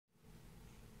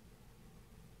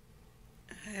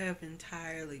have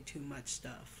entirely too much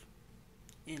stuff,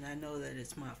 and I know that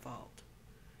it's my fault.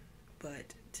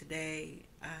 But today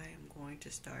I am going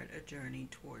to start a journey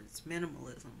towards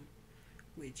minimalism,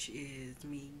 which is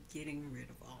me getting rid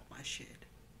of all my shit.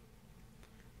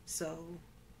 So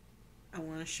I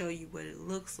want to show you what it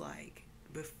looks like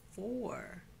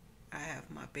before I have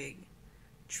my big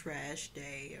trash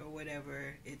day or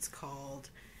whatever it's called,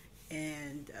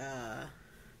 and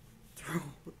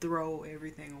throw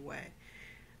everything away.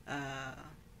 I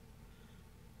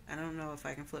don't know if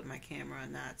I can flip my camera or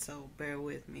not, so bear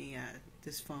with me.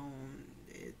 This phone,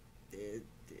 it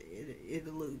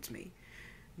eludes me.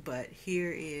 But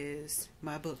here is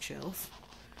my bookshelf.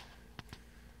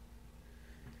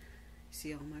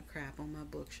 See all my crap on my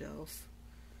bookshelf.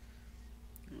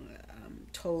 I'm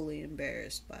totally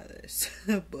embarrassed by this,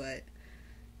 but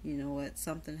you know what?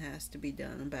 Something has to be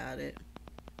done about it.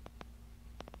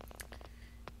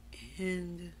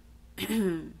 And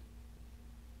it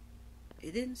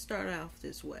didn't start off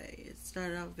this way. It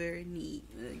started out very neat.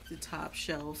 Like the top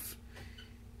shelf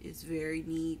is very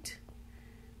neat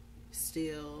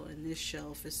still, and this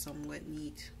shelf is somewhat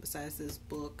neat. Besides this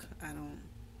book, I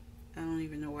don't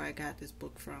even know where I got this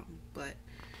book from, but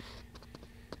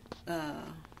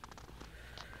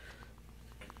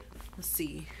let's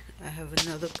see. I have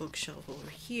another bookshelf over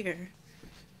here,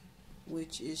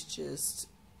 which is just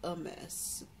a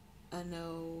mess. I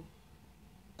know.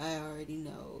 I already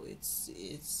know it's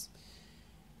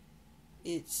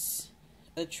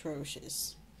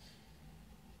atrocious.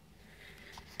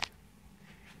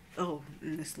 Oh,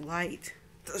 and this light.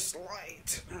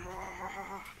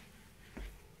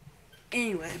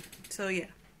 Anyway, so yeah,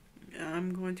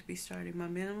 I'm going to be starting my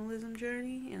minimalism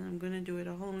journey, and I'm going to do it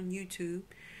all on YouTube.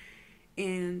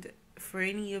 And for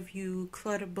any of you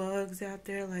clutter bugs out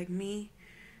there like me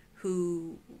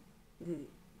who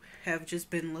have just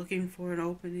been looking for an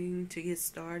opening to get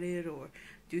started or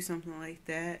do something like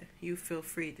that, you feel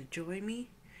free to join me,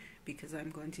 because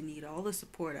I'm going to need all the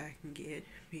support I can get,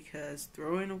 because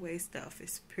throwing away stuff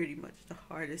is pretty much the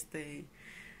hardest thing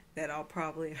that I'll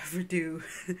probably ever do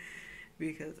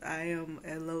because I am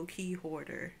a low-key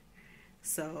hoarder.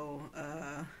 So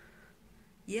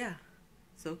yeah,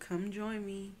 so come join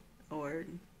me, or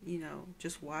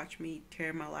just watch me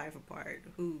tear my life apart.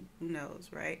 Who knows,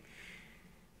 right?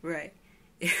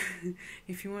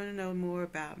 If you want to know more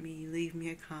about me, leave me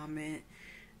a comment.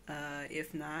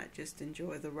 If not, just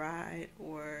enjoy the ride.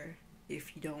 Or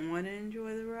if you don't want to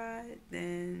enjoy the ride,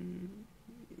 then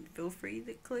feel free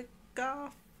to click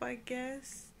off, I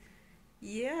guess.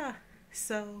 Yeah,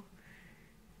 so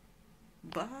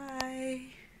bye.